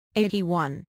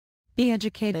81. Be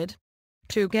educated.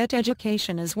 To get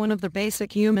education is one of the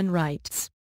basic human rights.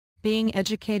 Being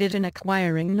educated and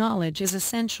acquiring knowledge is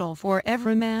essential for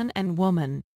every man and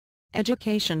woman.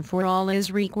 Education for all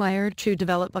is required to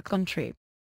develop a country.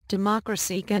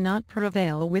 Democracy cannot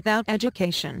prevail without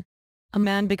education. A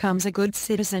man becomes a good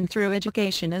citizen through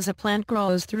education as a plant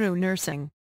grows through nursing.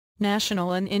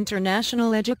 National and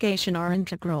international education are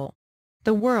integral.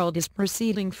 The world is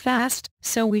proceeding fast,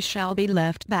 so we shall be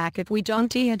left back if we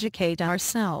don't educate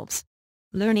ourselves.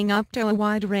 Learning up to a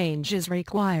wide range is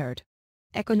required.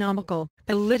 Economical,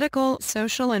 political,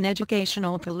 social and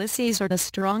educational policies are the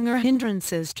stronger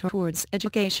hindrances towards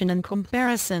education in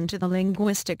comparison to the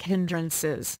linguistic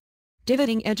hindrances.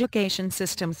 Dividing education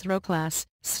system through class,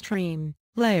 stream,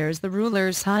 layers. The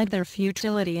rulers hide their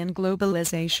futility in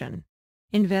globalization.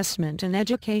 Investment in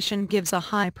education gives a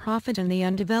high profit in the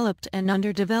undeveloped and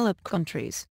underdeveloped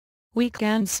countries. We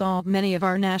can solve many of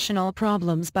our national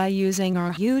problems by using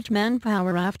our huge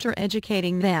manpower after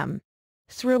educating them.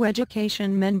 Through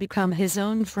education man become his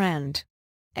own friend.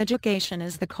 Education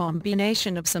is the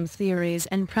combination of some theories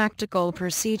and practical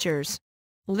procedures.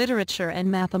 Literature and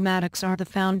mathematics are the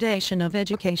foundation of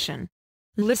education.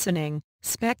 Listening,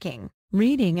 speaking,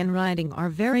 reading and writing are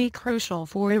very crucial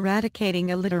for eradicating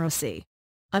illiteracy.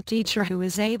 A teacher who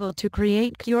is able to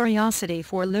create curiosity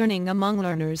for learning among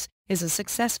learners is a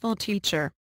successful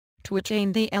teacher. To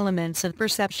attain the elements of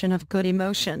perception of good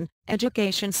emotion,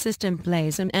 education system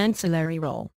plays an ancillary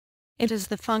role. It is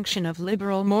the function of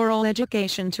liberal moral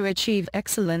education to achieve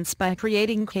excellence by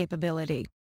creating capability.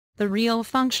 The real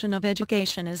function of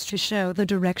education is to show the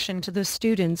direction to the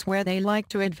students where they like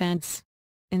to advance.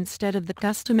 Instead of the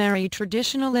customary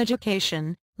traditional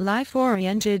education,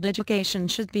 life-oriented education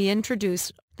should be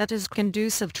introduced that is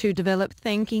conducive to develop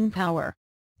thinking power.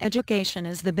 Education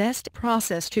is the best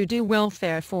process to do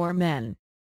welfare for men.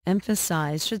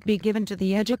 Emphasis should be given to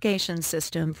the education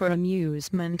system for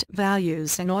amusement,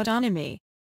 values and autonomy.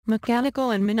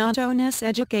 Mechanical and monotonous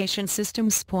education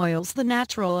system spoils the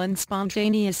natural and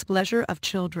spontaneous pleasure of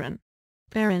children.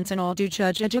 Parents and all do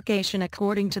judge education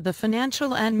according to the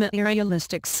financial and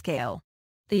materialistic scale.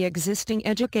 The existing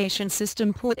education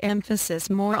system put emphasis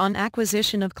more on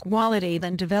acquisition of quality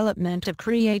than development of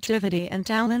creativity and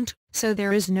talent, so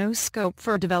there is no scope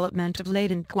for development of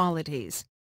latent qualities.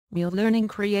 Real learning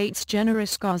creates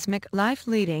generous cosmic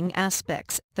life-leading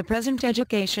aspects. The present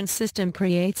education system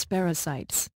creates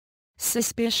parasites.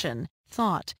 Suspicion,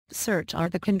 thought, search are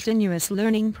the continuous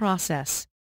learning process.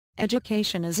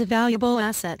 Education is a valuable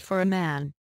asset for a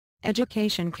man.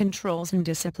 Education controls and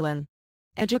discipline.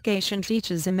 Education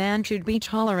teaches a man to be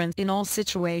tolerant in all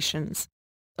situations.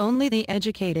 Only the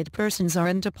educated persons are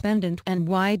independent and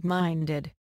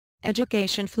wide-minded.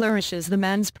 Education flourishes the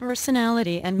man's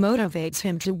personality and motivates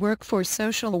him to work for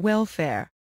social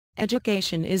welfare.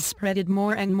 Education is spreaded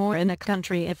more and more in a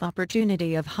country if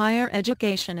opportunity of higher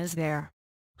education is there.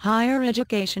 Higher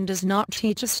education does not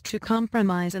teach us to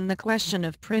compromise in the question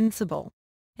of principle.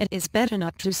 It is better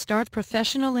not to start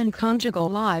professional and conjugal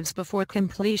lives before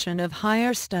completion of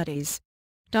higher studies.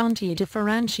 Don't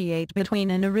differentiate between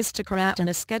an aristocrat and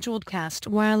a scheduled caste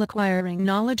while acquiring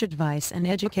knowledge, advice and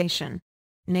education.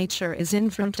 Nature is in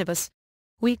front of us.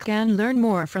 We can learn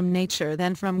more from nature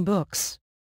than from books.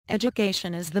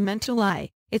 Education is the mental eye,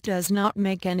 it does not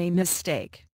make any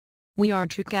mistake. We are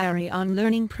to carry on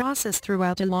learning process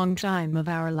throughout a long time of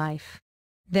our life.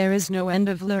 There is no end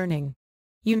of learning.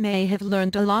 You may have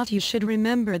learned a lot, you should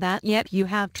remember that, yet you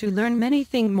have to learn many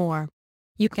things more.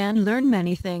 You can learn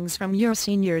many things from your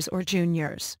seniors or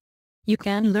juniors. You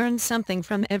can learn something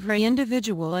from every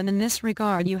individual, and in this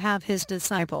regard you have his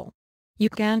disciple. You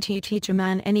can't teach a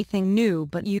man anything new,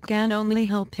 but you can only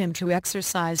help him to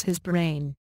exercise his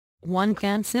brain. One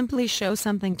can simply show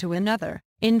something to another.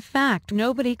 In fact,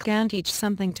 nobody can teach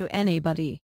something to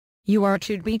anybody. You are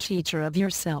to be teacher of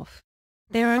yourself.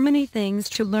 There are many things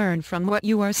to learn from what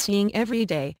you are seeing every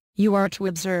day. You are to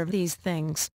observe these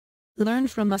things. Learn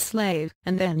from a slave,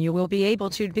 and then you will be able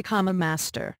to become a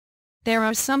master. There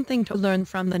are something to learn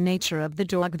from the nature of the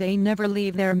dog. They never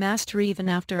leave their master even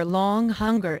after long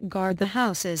hunger. Guard the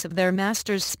houses of their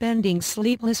masters, spending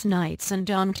sleepless nights, and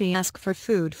don't ask for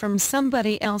food from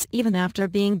somebody else even after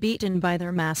being beaten by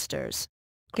their masters.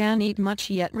 Can eat much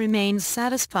yet remains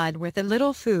satisfied with a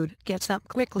little food. Gets up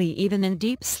quickly even in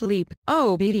deep sleep.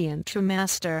 Obedient to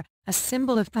master, a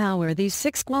symbol of power. These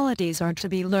 6 qualities are to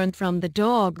be learned from the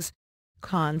dogs.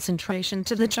 Concentration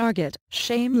to the target,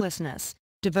 shamelessness,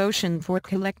 devotion for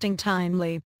collecting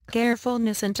timely,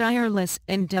 carefulness and tireless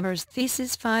endeavors.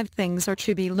 These 5 things are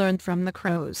to be learned from the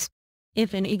crows.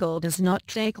 If an eagle does not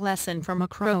take lesson from a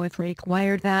crow if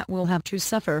required, that will have to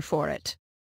suffer for it.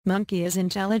 Monkey is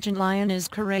intelligent, lion is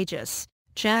courageous,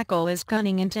 jackal is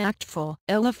cunning and tactful,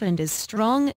 elephant is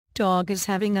strong, dog is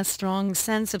having a strong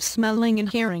sense of smelling and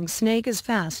hearing, snake is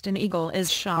fast and eagle is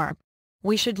sharp.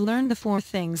 We should learn the 4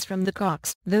 things from the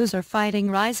cocks. Those are fighting,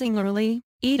 rising early,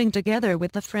 eating together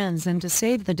with the friends, and to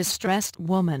save the distressed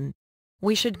woman.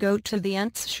 We should go to the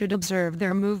ants, should observe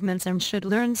their movements and should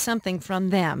learn something from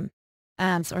them.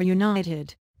 Ants are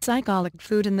united, psycholic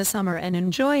food in the summer and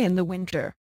enjoy in the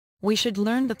winter. We should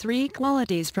learn the 3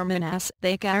 qualities from an ass.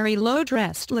 They carry load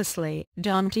restlessly,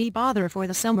 don't bother for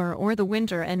the summer or the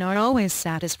winter, and are always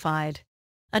satisfied.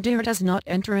 A deer does not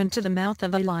enter into the mouth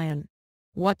of a lion.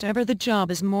 Whatever the job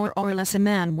is more or less a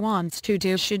man wants to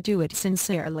do, should do it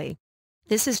sincerely.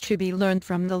 This is to be learned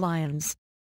from the lions.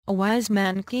 A wise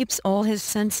man keeps all his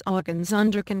sense organs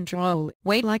under control.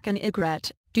 Wait like an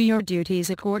egret, do your duties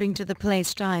according to the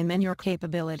place, time and your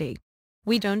capability.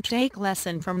 We don't take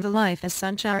lesson from the life as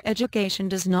such. Our education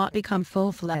does not become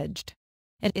full-fledged.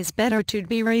 It is better to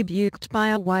be rebuked by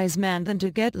a wise man than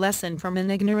to get lesson from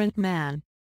an ignorant man.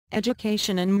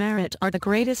 Education and merit are the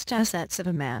greatest assets of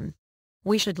a man.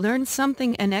 We should learn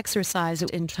something and exercise it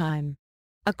in time.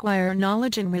 Acquire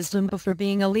knowledge and wisdom before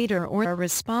being a leader or a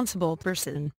responsible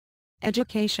person.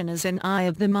 Education is an eye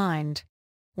of the mind.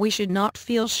 We should not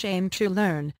feel shame to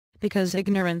learn, because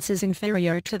ignorance is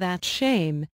inferior to that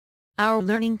shame. Our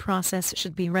learning process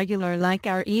should be regular, like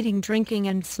our eating, drinking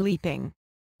and sleeping.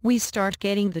 We start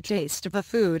getting the taste of a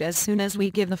food as soon as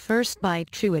we give the first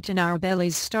bite to it, and our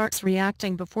bellies starts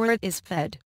reacting before it is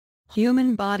fed.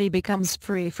 Human body becomes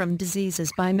free from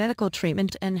diseases by medical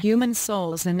treatment, and human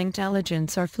souls and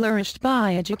intelligence are flourished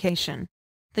by education.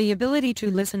 The ability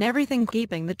to listen, everything,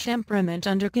 keeping the temperament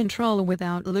under control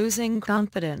without losing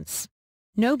confidence.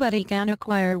 Nobody can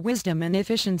acquire wisdom and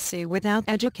efficiency without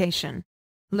education.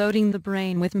 Loading the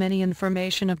brain with many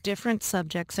information of different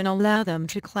subjects and allow them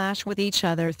to clash with each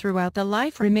other throughout the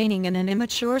life remaining in an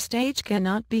immature stage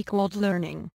cannot be called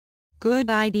learning. Good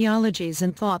ideologies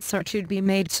and thoughts are to be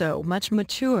made so much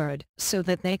matured, so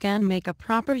that they can make a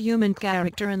proper human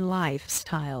character and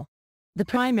lifestyle. The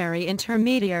primary,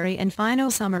 intermediary and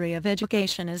final summary of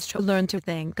education is to learn to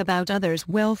think about others'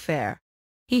 welfare.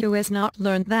 He who has not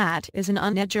learned that is an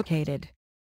uneducated.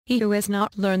 He who has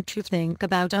not learned to think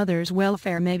about others'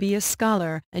 welfare may be a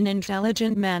scholar, an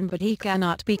intelligent man, but he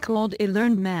cannot be called a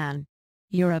learned man.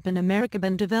 Europe and America have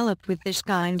been developed with this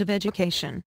kind of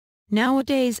education.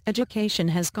 Nowadays education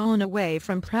has gone away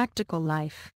from practical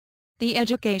life. The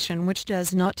education which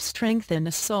does not strengthen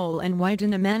a soul and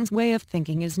widen a man's way of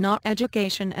thinking is not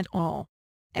education at all.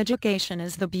 Education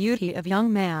is the beauty of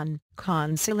young man,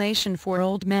 consolation for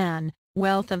old man,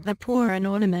 wealth of the poor and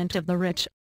ornament of the rich.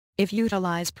 If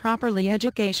utilized properly,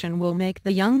 education will make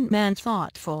the young man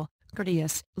thoughtful,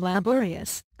 courteous,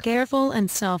 laborious, careful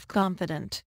and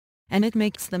self-confident. And it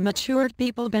makes the matured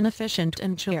people beneficent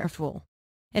and cheerful.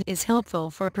 It is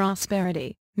helpful for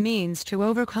prosperity, means to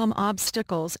overcome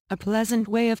obstacles. A pleasant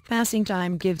way of passing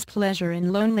time gives pleasure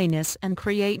in loneliness and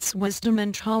creates wisdom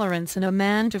and tolerance in a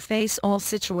man to face all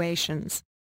situations.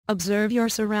 Observe your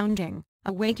surrounding,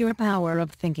 awake your power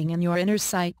of thinking, and your inner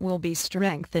sight will be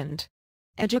strengthened.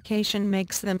 Education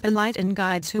makes them polite and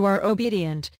guides who are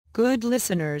obedient, good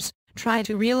listeners, try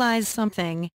to realize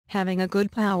something, having a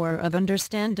good power of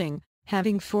understanding,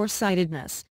 having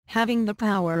foresightedness, having the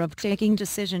power of taking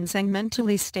decisions, and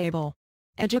mentally stable.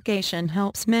 Education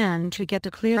helps man to get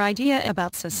a clear idea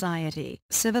about society,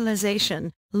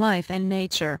 civilization, life and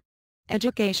nature.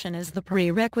 Education is the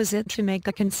prerequisite to make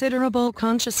a considerable,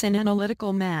 conscious and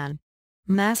analytical man.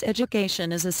 Mass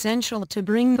education is essential to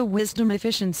bring the wisdom,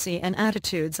 efficiency and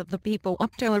attitudes of the people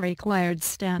up to a required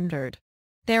standard.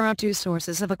 There are 2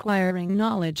 sources of acquiring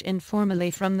knowledge: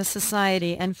 informally from the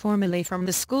society and formally from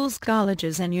the schools,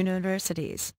 colleges and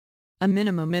universities. A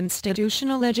minimum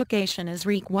institutional education is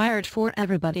required for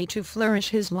everybody to flourish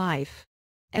his life.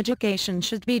 Education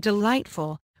should be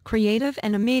delightful, creative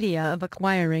and a media of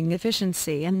acquiring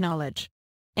efficiency and knowledge.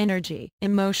 Energy,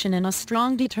 emotion and a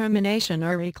strong determination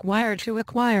are required to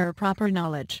acquire proper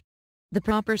knowledge. The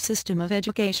proper system of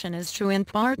education is to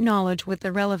impart knowledge with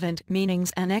the relevant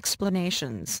meanings and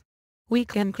explanations. We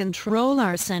can control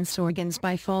our sense organs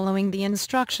by following the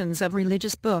instructions of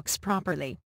religious books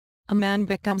properly. A man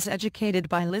becomes educated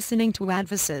by listening to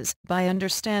advices, by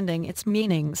understanding its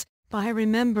meanings, by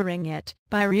remembering it,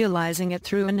 by realizing it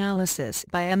through analysis,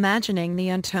 by imagining the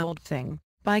untold thing,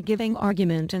 by giving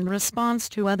argument and response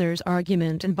to others'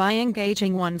 argument, and by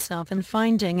engaging oneself in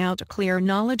finding out clear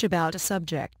knowledge about a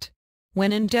subject.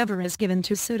 When endeavor is given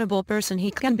to suitable person,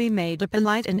 he can be made a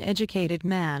polite and educated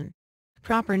man.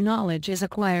 Proper knowledge is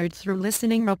acquired through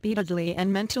listening repeatedly,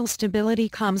 and mental stability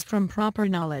comes from proper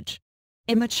knowledge.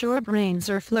 Immature brains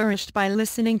are flourished by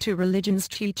listening to religion's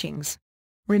teachings.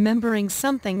 Remembering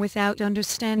something without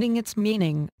understanding its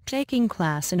meaning, taking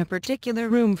class in a particular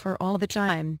room for all the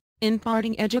time,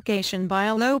 imparting education by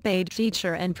a low-paid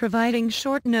teacher, and providing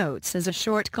short notes as a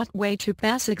shortcut way to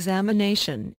pass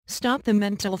examination, stop the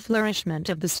mental flourishment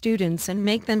of the students and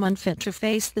make them unfit to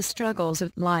face the struggles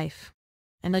of life.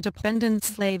 And a dependent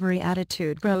slavery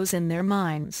attitude grows in their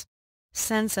minds.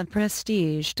 Sense of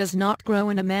prestige does not grow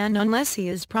in a man unless he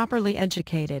is properly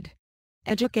educated.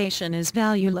 Education is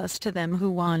valueless to them who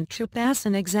want to pass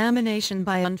an examination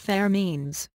by unfair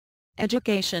means.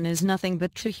 Education is nothing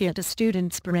but to hit a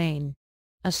student's brain.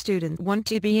 A student wants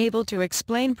to be able to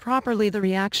explain properly the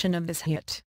reaction of this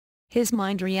hit. His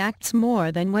mind reacts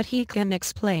more than what he can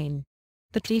explain.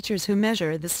 The teachers who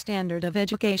measure the standard of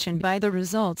education by the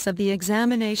results of the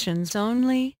examinations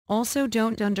only, also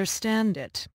don't understand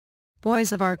it.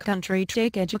 Boys of our country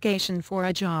take education for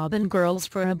a job and girls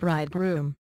for a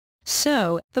bridegroom.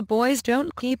 So, the boys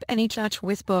don't keep any touch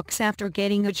with books after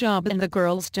getting a job, and the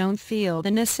girls don't feel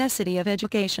the necessity of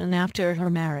education after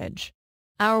her marriage.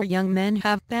 Our young men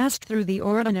have passed through the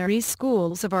ordinary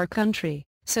schools of our country,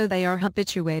 so they are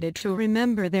habituated to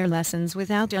remember their lessons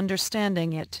without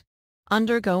understanding it.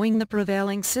 Undergoing the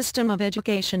prevailing system of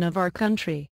education of our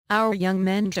country, our young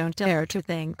men don't dare to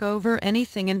think over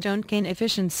anything and don't gain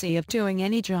efficiency of doing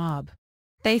any job.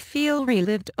 They feel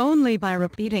relived only by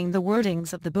repeating the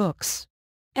wordings of the books.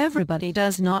 Everybody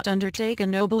does not undertake a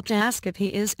noble task if he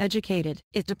is educated.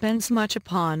 It depends much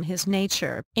upon his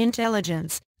nature,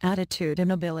 intelligence, attitude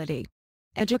and ability.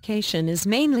 Education is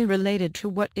mainly related to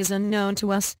what is unknown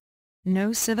to us.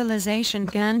 No civilization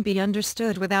can be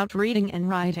understood without reading and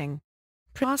writing.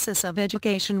 Process of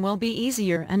education will be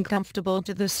easier and comfortable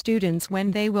to the students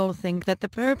when they will think that the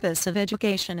purpose of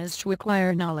education is to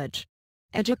acquire knowledge.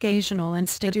 Educational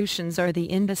institutions are the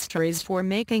industries for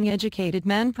making educated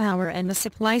manpower and the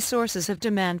supply sources of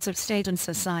demands of state and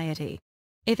society.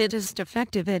 If it is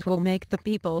defective, it will make the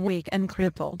people weak and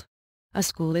crippled. A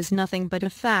school is nothing but a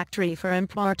factory for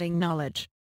imparting knowledge.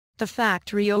 The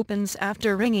factory opens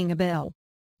after ringing a bell.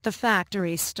 The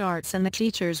factory starts and the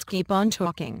teachers keep on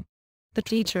talking. The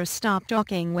teachers stop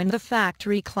talking when the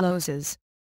factory closes.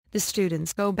 The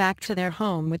students go back to their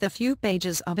home with a few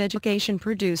pages of education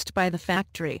produced by the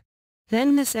factory.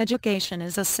 Then this education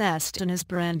is assessed and is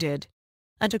branded.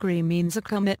 A degree means a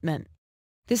commitment.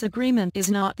 This agreement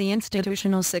is not the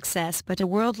institutional success but a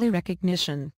worldly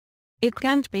recognition. It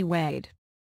can't be weighed.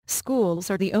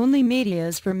 Schools are the only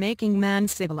medias for making man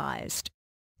civilized.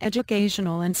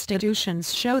 Educational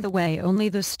institutions show the way only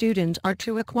the student are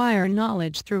to acquire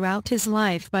knowledge throughout his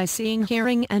life by seeing,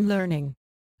 hearing and learning.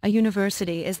 A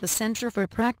university is the center for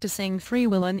practicing free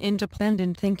will and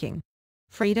independent thinking.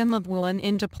 Freedom of will and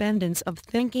independence of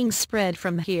thinking spread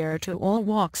from here to all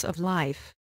walks of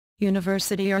life.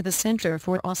 University are the center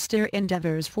for austere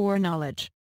endeavors for knowledge.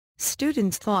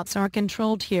 Students' thoughts are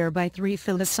controlled here by three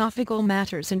philosophical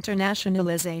matters: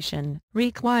 internationalization,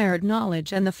 required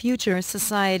knowledge and the future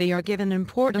society are given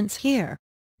importance here.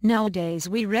 Nowadays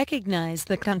we recognize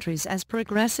the countries as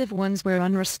progressive ones where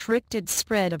unrestricted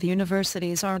spread of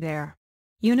universities are there.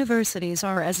 Universities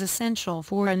are as essential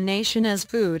for a nation as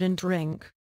food and drink.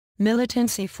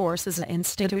 Militancy force is an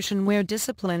institution where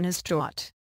discipline is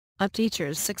taught. A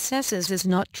teacher's success is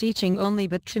not teaching only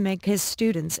but to make his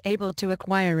students able to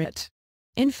acquire it.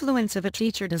 Influence of a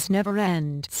teacher does never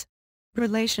ends.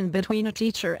 Relation between a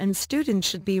teacher and student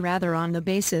should be rather on the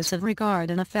basis of regard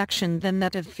and affection than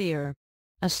that of fear.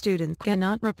 A student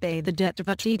cannot repay the debt of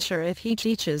a teacher if he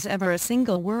teaches ever a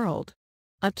single word.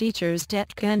 A teacher's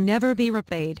debt can never be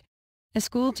repaid. A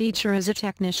school teacher is a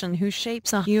technician who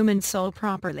shapes a human soul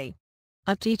properly.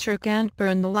 A teacher can't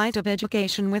burn the light of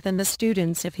education within the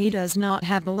students if he does not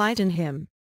have the light in him.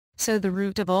 So the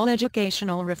root of all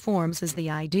educational reforms is the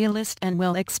idealist and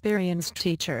well-experienced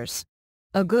teachers.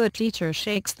 A good teacher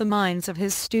shakes the minds of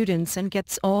his students and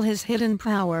gets all his hidden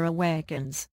power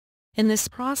awakens. In this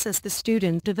process the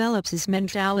student develops his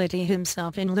mentality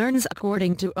himself and learns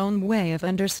according to own way of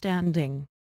understanding.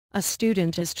 A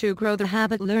student is to grow the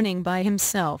habit learning by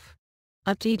himself.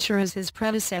 A teacher is his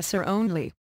predecessor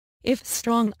only. If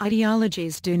strong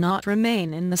ideologies do not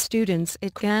remain in the students,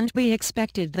 it can't be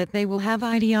expected that they will have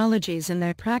ideologies in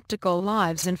their practical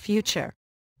lives in future.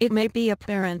 It may be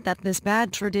apparent that this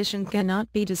bad tradition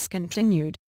cannot be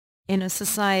discontinued. In a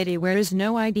society where is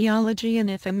no ideology,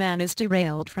 and if a man is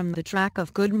derailed from the track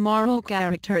of good moral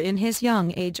character in his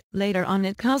young age, later on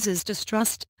it causes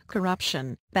distrust,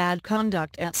 corruption, bad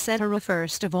conduct, etc.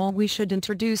 First of all, we should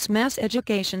introduce mass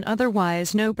education,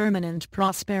 otherwise no permanent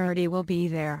prosperity will be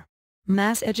there.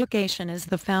 Mass education is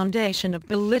the foundation of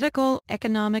political,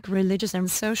 economic, religious and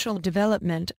social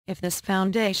development. If this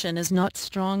foundation is not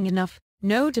strong enough,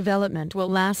 no development will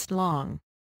last long.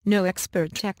 No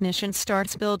expert technician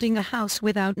starts building a house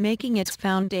without making its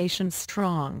foundation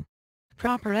strong.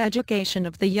 Proper education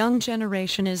of the young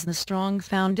generation is the strong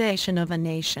foundation of a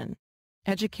nation.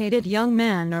 Educated young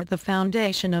men are the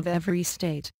foundation of every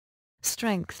state.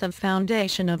 Strength of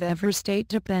foundation of every state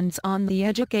depends on the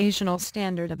educational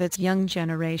standard of its young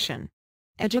generation.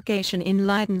 Education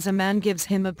enlightens a man, gives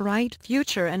him a bright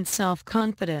future and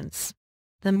self-confidence.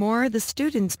 The more the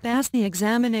students pass the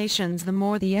examinations, the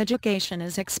more the education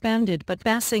is expanded, but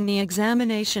passing the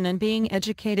examination and being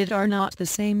educated are not the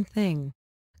same thing.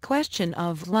 Question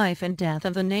of life and death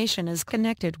of the nation is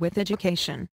connected with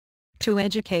education. To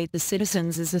educate the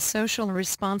citizens is a social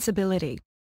responsibility.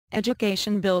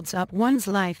 Education builds up one's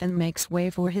life and makes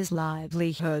way for his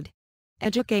livelihood.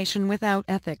 Education without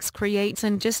ethics creates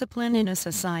indiscipline in a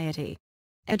society.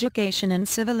 Education and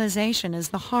civilization is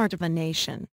the heart of a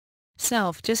nation.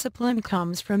 Self-discipline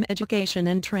comes from education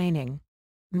and training.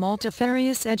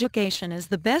 Multifarious education is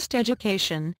the best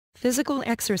education. Physical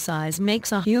exercise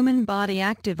makes a human body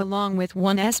active along with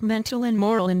one's mental and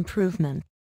moral improvement.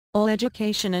 All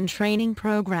education and training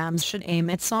programs should aim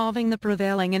at solving the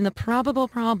prevailing and the probable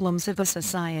problems of a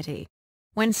society.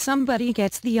 When somebody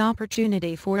gets the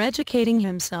opportunity for educating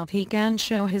himself, he can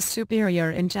show his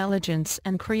superior intelligence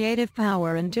and creative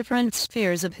power in different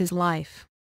spheres of his life.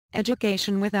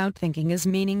 Education without thinking is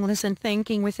meaningless, and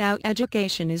thinking without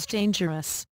education is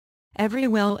dangerous. Every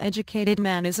well-educated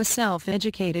man is a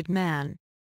self-educated man.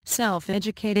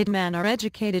 Self-educated men are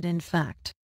educated in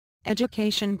fact.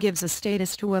 Education gives a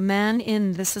status to a man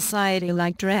in the society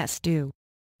like dress do.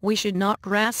 We should not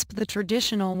grasp the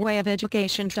traditional way of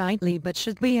education tightly, but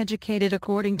should be educated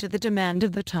according to the demand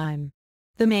of the time.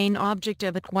 The main object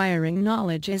of acquiring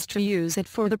knowledge is to use it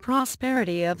for the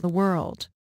prosperity of the world.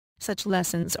 Such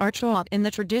lessons are taught in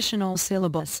the traditional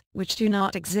syllabus, which do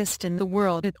not exist in the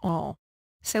world at all.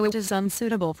 So it is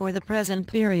unsuitable for the present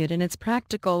period in its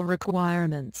practical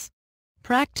requirements.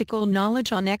 Practical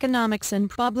knowledge on economics and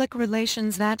public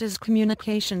relations, that is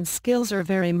communication skills, are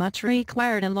very much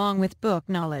required along with book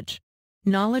knowledge.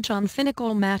 Knowledge on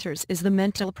financial matters is the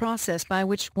mental process by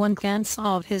which one can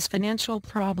solve his financial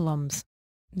problems.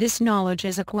 This knowledge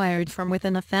is acquired from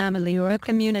within a family or a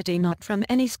community, not from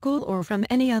any school or from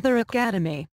any other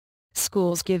academy.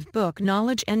 Schools give book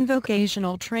knowledge and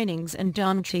vocational trainings, and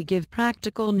don't give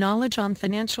practical knowledge on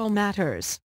financial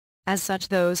matters. As such,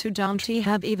 those who don't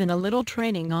have even a little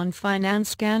training on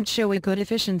finance can show a good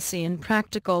efficiency in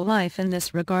practical life in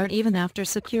this regard, even after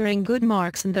securing good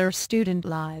marks in their student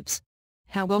lives.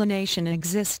 How will a nation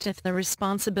exist if the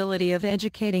responsibility of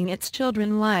educating its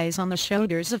children lies on the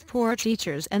shoulders of poor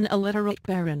teachers and illiterate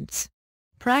parents?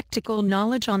 Practical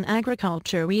knowledge on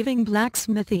agriculture, weaving,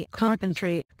 blacksmithing,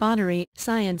 carpentry, pottery,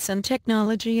 science and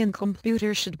technology and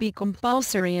computer should be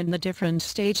compulsory in the different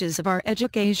stages of our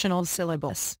educational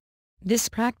syllabus. This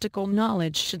practical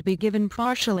knowledge should be given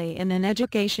partially in an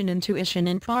education intuition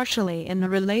and partially in a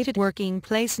related working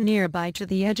place nearby to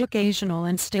the educational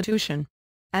institution.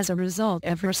 As a result,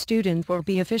 every student will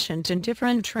be efficient in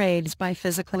different trades by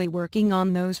physically working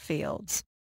on those fields.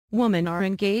 Women are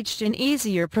engaged in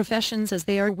easier professions as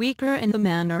they are weaker, and the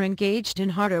men are engaged in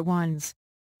harder ones.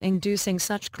 Inducing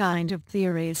such kind of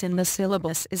theories in the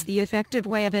syllabus is the effective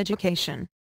way of education.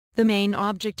 The main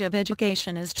object of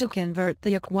education is to convert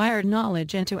the acquired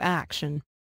knowledge into action.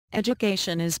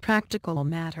 Education is practical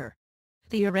matter.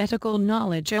 Theoretical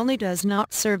knowledge only does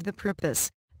not serve the purpose,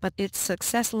 but its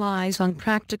success lies on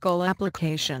practical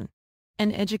application.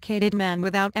 An educated man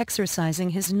without exercising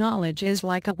his knowledge is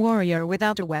like a warrior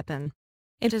without a weapon.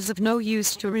 It is of no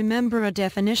use to remember a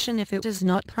definition if it is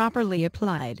not properly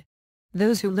applied.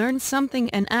 Those who learn something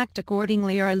and act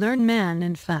accordingly are learned men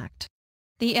in fact.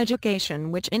 The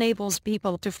education which enables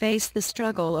people to face the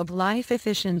struggle of life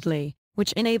efficiently,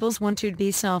 which enables one to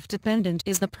be self-dependent,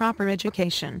 is the proper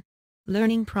education.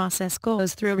 Learning process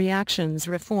goes through reactions,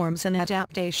 reforms and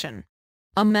adaptation.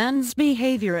 A man's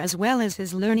behavior as well as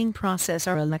his learning process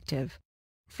are elective.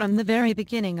 From the very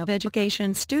beginning of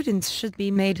education, students should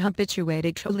be made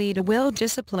habituated to lead a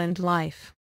well-disciplined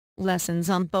life. Lessons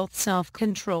on both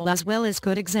self-control as well as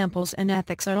good examples and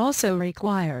ethics are also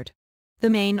required. The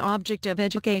main object of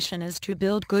education is to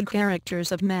build good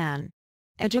characters of man.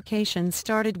 Education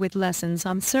started with lessons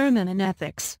on sermon and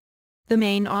ethics. The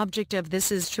main object of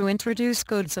this is to introduce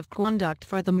codes of conduct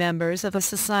for the members of a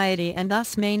society and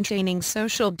thus maintaining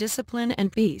social discipline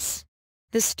and peace.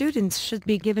 The students should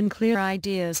be given clear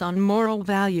ideas on moral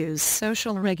values,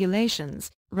 social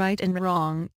regulations, right and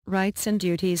wrong, rights and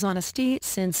duties, honesty,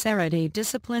 sincerity,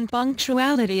 discipline,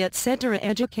 punctuality, etc.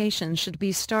 Education should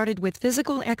be started with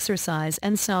physical exercise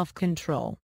and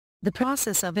self-control. The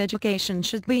process of education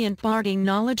should be imparting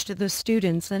knowledge to the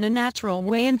students in a natural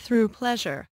way and through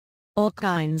pleasure. All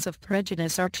kinds of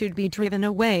prejudice are to be driven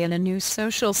away and a new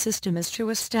social system is to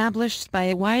be established by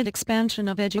a wide expansion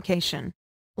of education.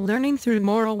 Learning through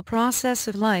moral process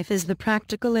of life is the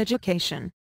practical education.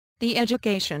 The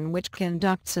education which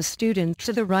conducts a student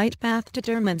to the right path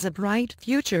determines a bright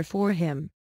future for him.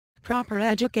 Proper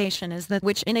education is that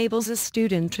which enables a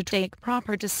student to take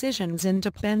proper decisions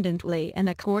independently and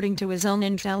according to his own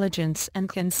intelligence and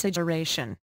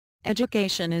consideration.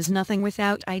 Education is nothing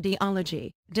without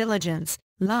ideology, diligence,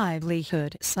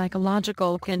 livelihood,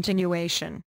 psychological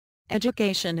continuation.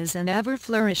 Education is an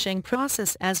ever-flourishing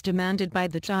process as demanded by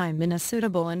the time in a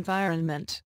suitable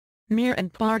environment. Mere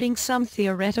imparting some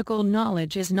theoretical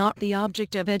knowledge is not the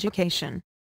object of education.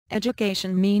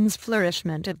 Education means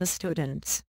flourishment of the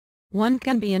students. One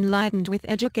can be enlightened with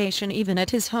education even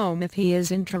at his home if he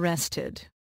is interested.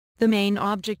 The main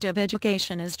object of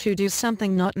education is to do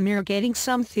something, not mere getting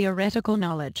some theoretical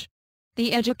knowledge.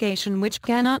 The education which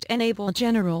cannot enable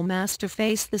general mass to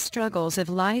face the struggles of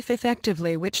life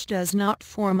effectively, which does not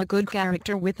form a good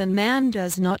character within man,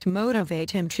 does not motivate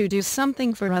him to do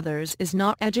something for others, is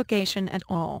not education at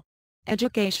all.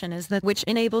 Education is that which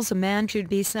enables a man to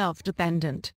be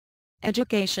self-dependent.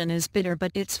 Education is bitter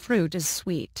but its fruit is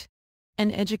sweet.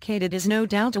 An educated is no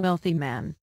doubt a wealthy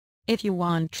man. If you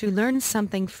want to learn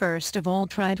something, first of all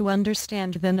try to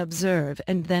understand, then observe,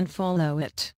 and then follow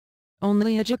it.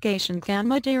 Only education can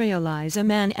materialize a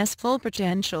man's full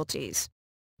potentialities,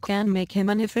 can make him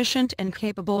an efficient and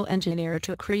capable engineer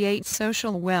to create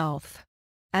social wealth.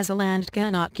 As a land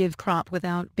cannot give crop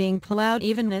without being plowed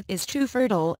even if it is too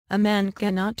fertile, a man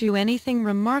cannot do anything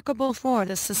remarkable for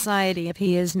the society if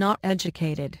he is not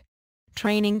educated.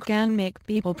 Training can make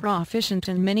people proficient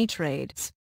in many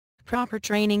trades. Proper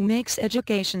training makes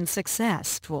education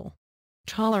successful.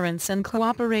 Tolerance and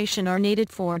cooperation are needed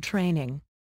for training.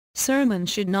 Sermons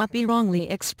should not be wrongly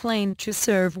explained to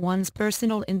serve one's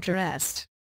personal interest.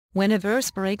 When a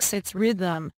verse breaks its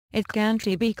rhythm, it can't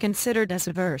be considered as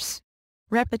a verse.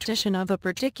 Repetition of a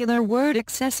particular word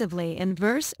excessively in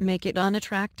verse make it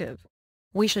unattractive.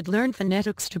 We should learn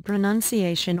phonetics to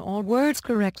pronunciation all words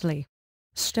correctly.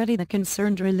 Study the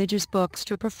concerned religious books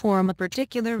to perform a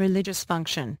particular religious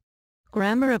function.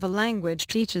 Grammar of a language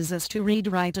teaches us to read,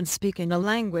 write and speak in a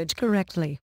language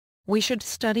correctly. We should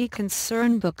study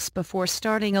concerned books before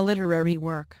starting a literary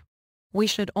work. We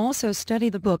should also study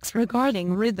the books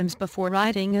regarding rhythms before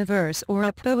writing a verse or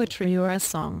a poetry or a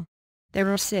song.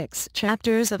 There are 6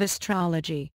 chapters of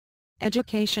astrology.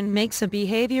 Education makes a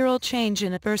behavioral change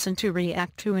in a person to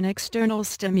react to an external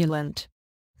stimulant.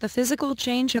 The physical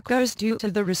change occurs due to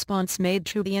the response made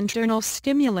to the internal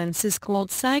stimulants is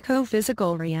called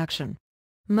psychophysical reaction.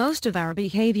 Most of our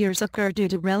behaviors occur due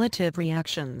to relative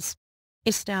reactions.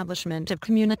 Establishment of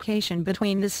communication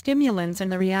between the stimulants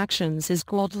and the reactions is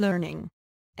called learning.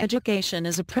 Education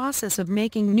is a process of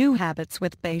making new habits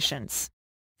with patience.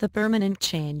 The permanent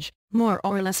change, more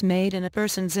or less made in a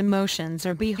person's emotions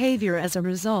or behavior as a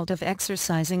result of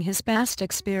exercising his past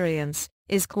experience,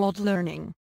 is called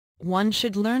learning. One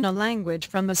should learn a language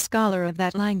from a scholar of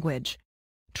that language.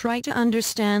 Try to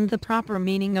understand the proper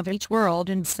meaning of each word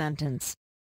and sentence.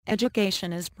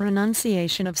 Education is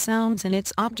pronunciation of sounds and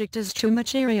its object is to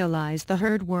materialize the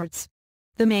heard words.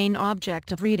 The main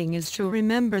object of reading is to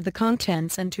remember the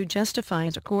contents and to justify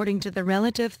it according to the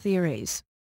relative theories.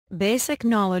 Basic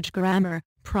knowledge, grammar,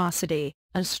 prosody,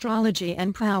 astrology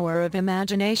and power of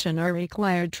imagination are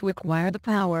required to acquire the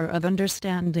power of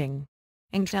understanding.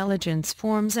 Intelligence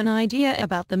forms an idea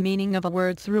about the meaning of a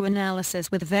word through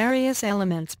analysis with various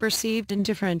elements perceived in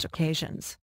different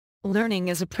occasions. Learning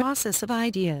is a process of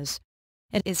ideas.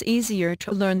 It is easier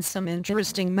to learn some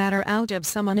interesting matter out of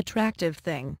some unattractive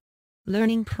thing.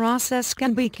 Learning process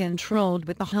can be controlled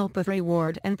with the help of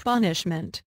reward and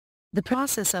punishment. The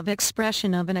process of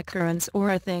expression of an occurrence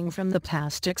or a thing from the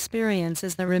past experience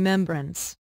is the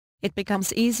remembrance. It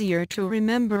becomes easier to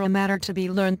remember a matter to be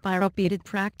learned by repeated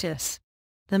practice.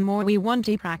 The more we want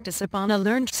to practice upon a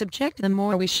learned subject, the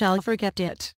more we shall forget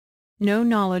it. No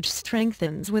knowledge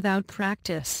strengthens without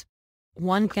practice.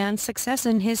 One can succeed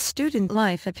in his student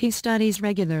life if he studies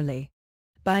regularly.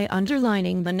 By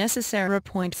underlining the necessary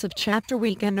points of chapter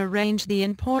we can arrange the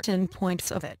important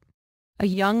points of it. A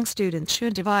young student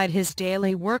should divide his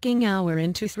daily working hour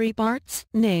into 3 parts,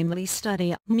 namely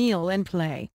study, meal and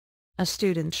play. A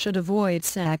student should avoid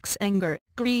sex, anger,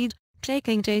 greed,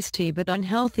 taking tasty but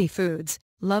unhealthy foods,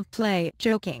 love play,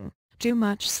 joking, too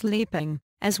much sleeping,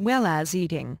 as well as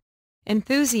eating.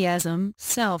 Enthusiasm,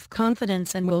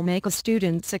 self-confidence and will make a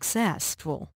student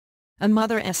successful. A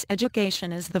mother's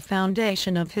education is the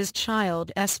foundation of his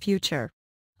child's future.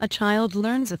 A child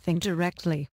learns a thing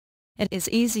directly. It is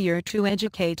easier to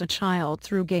educate a child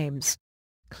through games.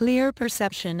 Clear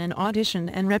perception and audition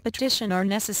and repetition are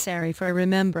necessary for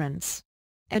remembrance.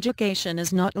 Education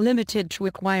is not limited to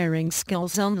acquiring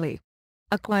skills only.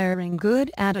 Acquiring good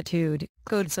attitude,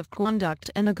 codes of conduct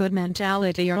and a good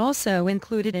mentality are also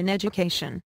included in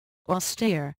education.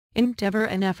 Austere endeavor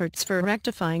and efforts for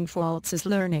rectifying faults is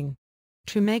learning.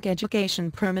 To make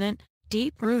education permanent,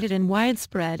 deep-rooted and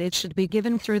widespread, it should be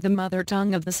given through the mother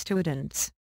tongue of the students.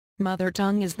 Mother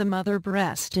tongue is the mother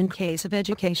breast in case of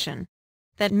education.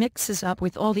 That mixes up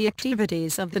with all the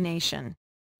activities of the nation.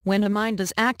 When a mind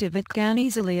is active, it can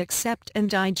easily accept and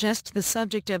digest the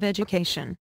subject of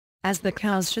education. As the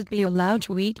cows should be allowed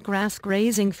to eat grass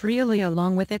grazing freely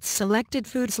along with its selected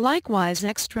foods, likewise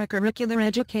extracurricular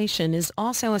education is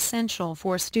also essential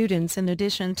for students in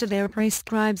addition to their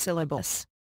prescribed syllabus.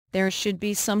 There should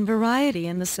be some variety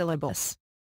in the syllabus.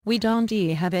 We don't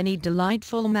have any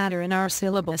delightful matter in our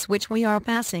syllabus which we are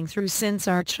passing through since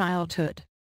our childhood.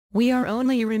 We are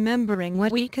only remembering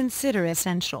what we consider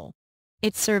essential.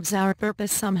 It serves our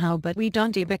purpose somehow, but we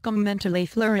don't become mentally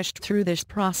flourished through this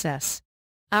process.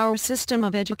 Our system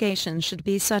of education should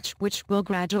be such which will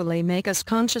gradually make us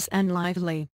conscious and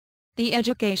lively. The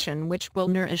education which will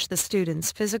nourish the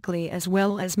students physically as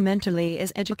well as mentally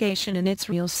is education in its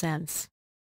real sense.